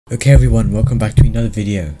Okay everyone, welcome back to another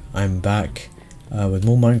video. I'm back with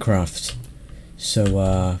more Minecraft. So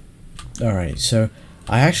alright, so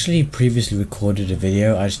I actually previously recorded a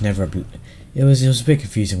video. I just never it was a bit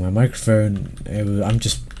confusing. My microphone,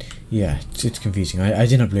 it's confusing. I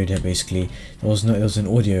didn't upload it basically. There was an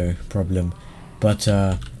audio problem, but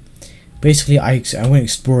basically I went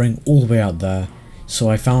exploring all the way out there. So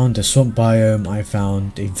I found a swamp biome, I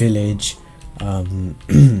found a village,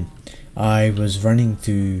 I was running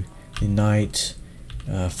through the night,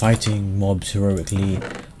 fighting mobs heroically.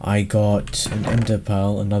 I got an ender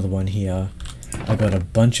pearl, another one here. I got a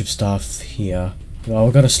bunch of stuff here. Well,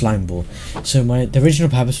 I got a slime ball. So the original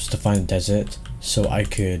purpose was to find a desert, so I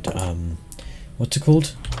could what's it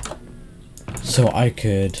called? So I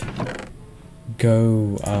could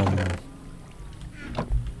go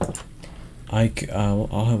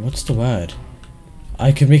what's the word?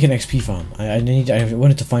 I could make an XP farm. I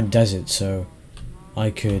wanted to find a desert, so I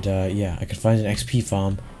could I could find an XP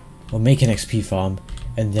farm or make an XP farm,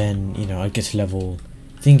 and then I'd get to level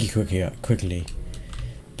thingy quickly.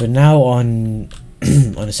 But now on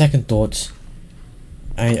on a second thought,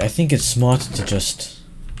 I think it's smarter to just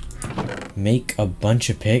make a bunch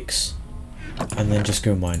of picks and then just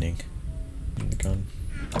go mining.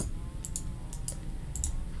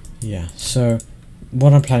 Yeah, so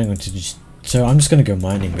what I'm planning on to do, so I'm just gonna go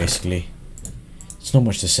mining basically. It's not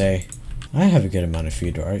much to say. I have a good amount of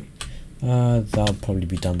food, right? That'll probably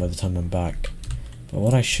be done by the time I'm back. But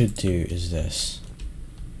what I should do is this.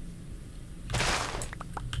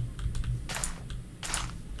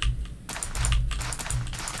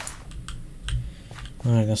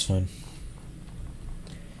 Alright, that's fine.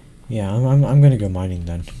 Yeah, I'm gonna go mining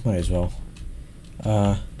then. Might as well.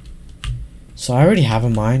 So I already have a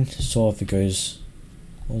mine, sort of. It goes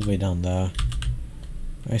all the way down there.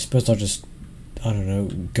 I suppose I'll just, I don't know,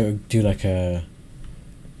 go do like a,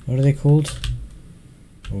 what are they called?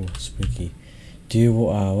 Oh, spooky.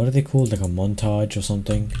 What are they called? Like a montage or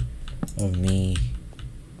something of me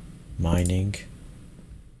mining.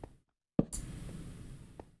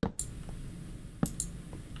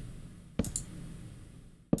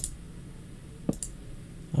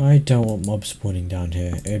 I don't want mobs spawning down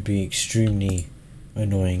here. It would be extremely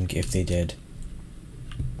annoying if they did.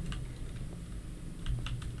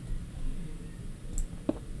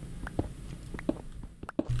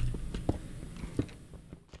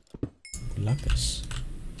 Lapis.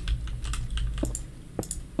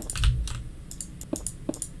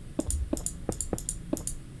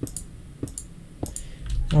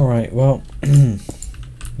 Alright, well,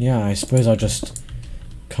 yeah, I suppose I'll just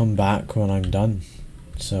come back when I'm done.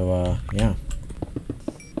 So, yeah.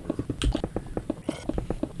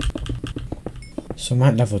 So I'm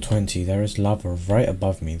at level 20. There is lava right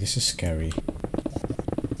above me. This is scary.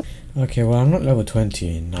 Okay, well, I'm not level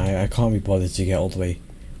 20 and I can't be bothered to get all the way.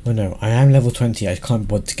 Well, no, I am level 20. I can't be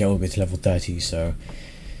bothered to get all the way to level 30, so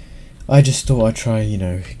I just thought I'd try,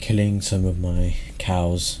 killing some of my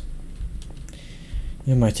cows.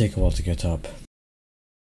 It might take a while to get up.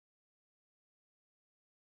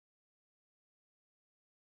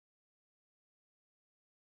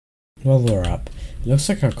 Well, we're up. It looks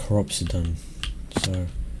like our crops are done. So,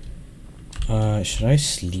 should I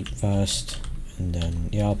sleep first? And then,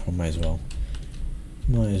 yeah, I'll probably might as well.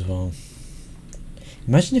 Might as well.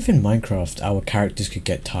 Imagine if in Minecraft our characters could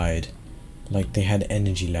get tired. Like they had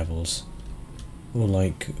energy levels. Or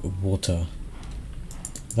like water.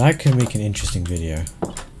 That could make an interesting video.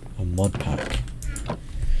 A mod pack.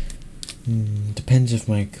 Depends if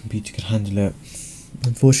my computer could handle it.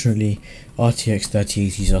 Unfortunately, RTX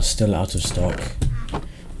 3080s are still out of stock.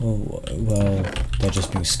 Oh, well, they're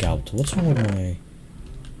just being scalped. What's wrong with my...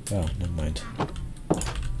 Oh, never mind.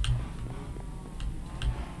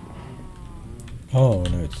 Oh,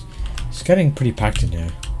 no, it's getting pretty packed in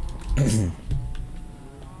here.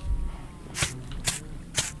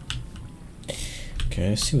 Okay,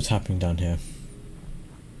 let's see what's happening down here.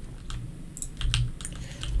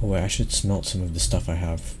 Oh wait, I should smelt some of the stuff I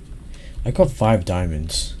have. I got 5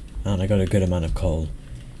 diamonds, and I got a good amount of coal.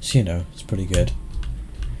 So, it's pretty good.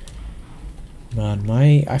 Man,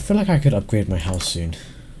 I feel like I could upgrade my house soon.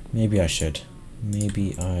 Maybe I should.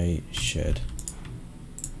 Maybe I should.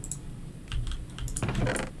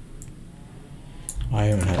 I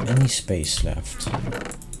don't have any space left.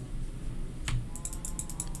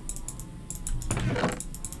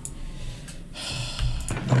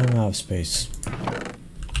 I'm out of space.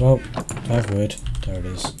 Well, I have wood. There it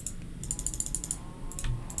is.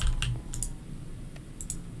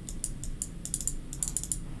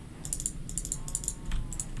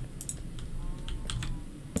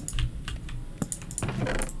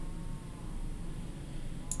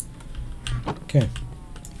 Okay.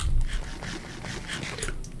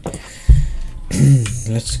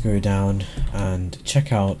 Let's go down and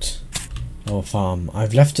check out our farm.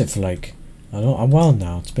 I've left it for like a while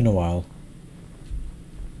now. It's been a while.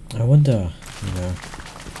 I wonder, you know,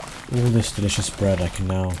 all this delicious bread, I can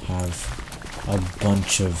now have a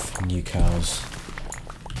bunch of new cows.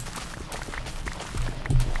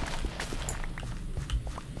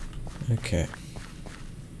 Okay.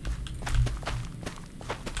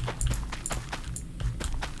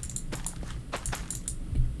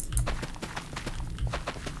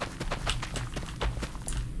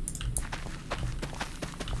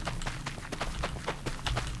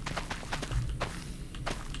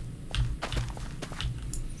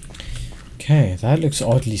 Okay, that looks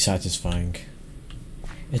oddly satisfying.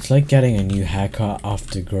 It's like getting a new haircut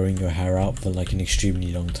after growing your hair out for like an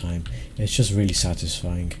extremely long time. It's just really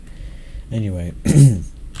satisfying. Anyway,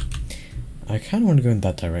 I kind of want to go in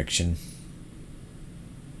that direction.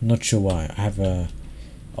 Not sure why. I have a...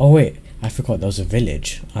 Oh wait, I forgot there was a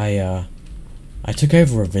village. I took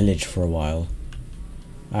over a village for a while.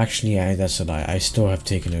 Actually, that's a lie. I still have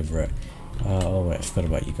taken over it. Oh wait, I forgot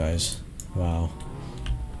about you guys. Wow.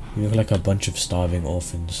 You look like a bunch of starving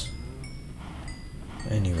orphans.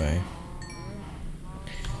 Anyway.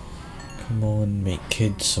 Come on, make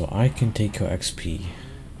kids so I can take your XP.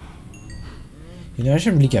 You know, I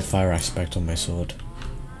should really get fire aspect on my sword.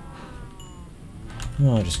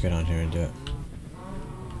 Well, I'll just go down here and do it.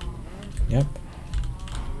 Yep.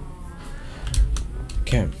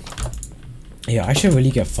 Okay. Yeah, I should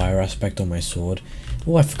really get fire aspect on my sword.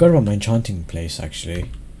 Oh, I forgot about my enchanting place,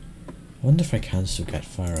 actually. I wonder if I can still get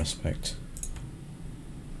fire aspect.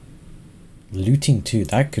 Looting too,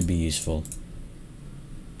 that could be useful.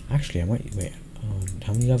 Actually, I might... Wait,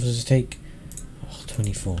 how many levels does it take? Oh,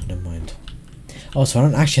 24, never mind. Oh, so I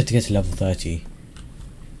don't actually have to get to level 30.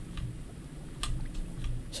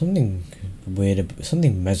 Something weird,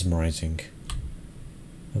 something mesmerizing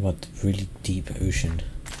about the really deep ocean.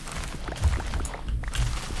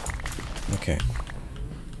 Okay.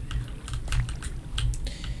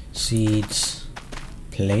 Seeds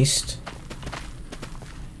placed.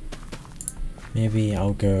 Maybe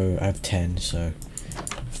I'll go, I have 10, so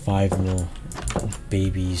 5 more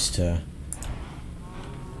babies to...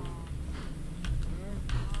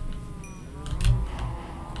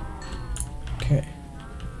 Okay.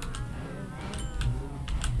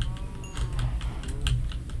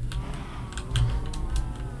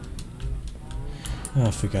 Oh,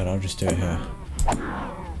 I forgot, I'll just do it here.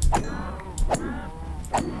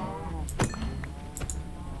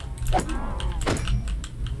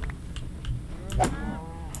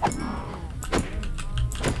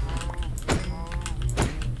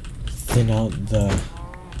 Thin out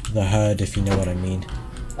the herd, if you know what I mean.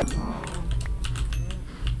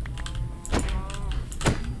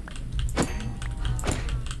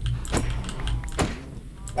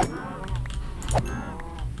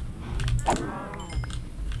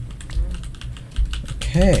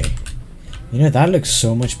 Okay, you know, that looks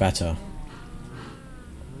so much better.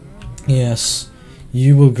 Yes,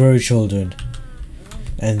 you will grow children,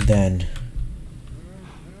 and then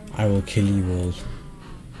I will kill you all.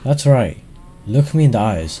 That's right. Look me in the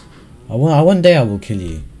eyes. One day I will kill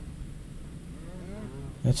you.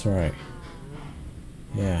 That's right.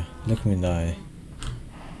 Yeah, look me in the eye.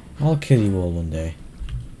 I'll kill you all one day.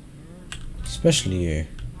 Especially you.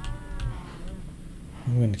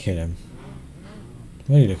 I'm gonna kill him.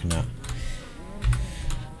 What are you looking at?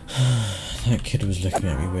 That kid was looking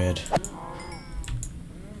at me weird.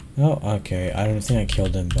 Oh, okay. I don't think I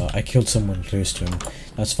killed him, but I killed someone close to him.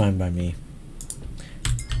 That's fine by me.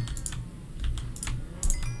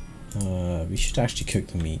 We should actually cook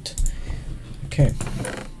the meat. Okay.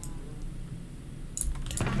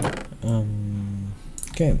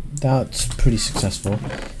 Okay, that's pretty successful.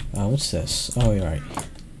 What's this? Oh, you're right.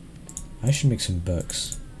 I should make some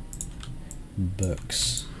books.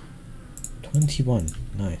 Books. 21.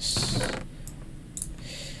 Nice.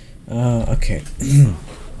 Okay.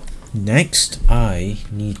 Next, I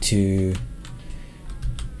need to...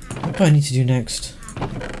 What do I need to do next?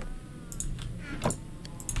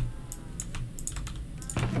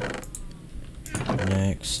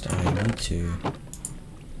 Next, I need to...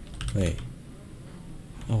 Wait.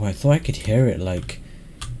 Oh, I thought I could hear it, like,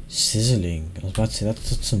 sizzling. I was about to say,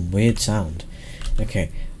 that's some weird sound.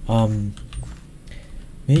 Okay,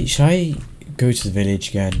 maybe, should I go to the village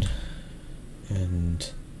again? And...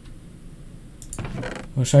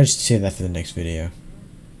 Or should I just save that for the next video?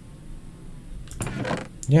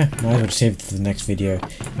 Yeah, might as well save it for the next video.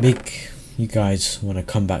 Make you guys want to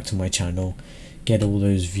come back to my channel, get all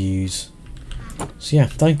those views. So yeah,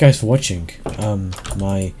 thank you guys for watching.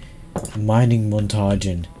 my mining montage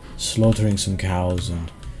and slaughtering some cows.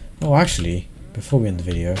 And oh, actually, before we end the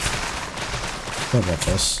video, forgot about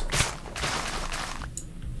this.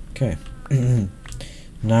 Okay.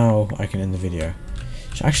 Now I can end the video.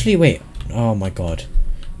 So actually, wait. Oh my god.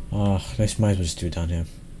 Let's might as well just do it down here.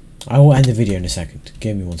 I will end the video in a second.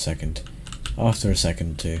 Give me 1 second. After a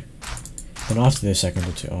second or two. Then after the second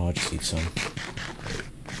or two, I'll just eat some.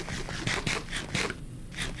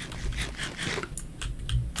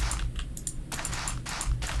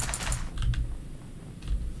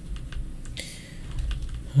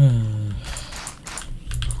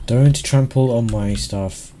 Don't trample on my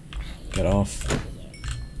stuff. Get off.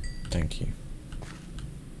 Thank you.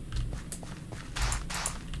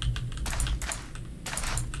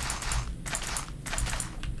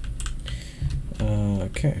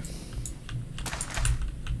 Okay.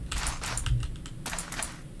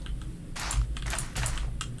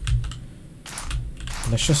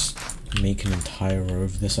 Let's just make an entire row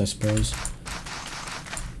of this, I suppose.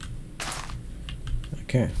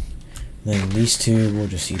 Okay. Then these two, we'll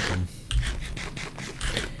just eat them.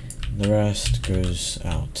 The rest goes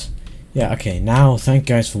out. Yeah, okay, now thank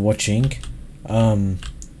you guys for watching.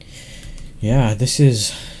 Yeah,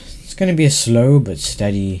 it's gonna be a slow but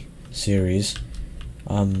steady series.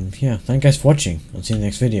 Yeah, thank you guys for watching. I'll see you in the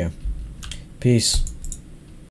next video. Peace.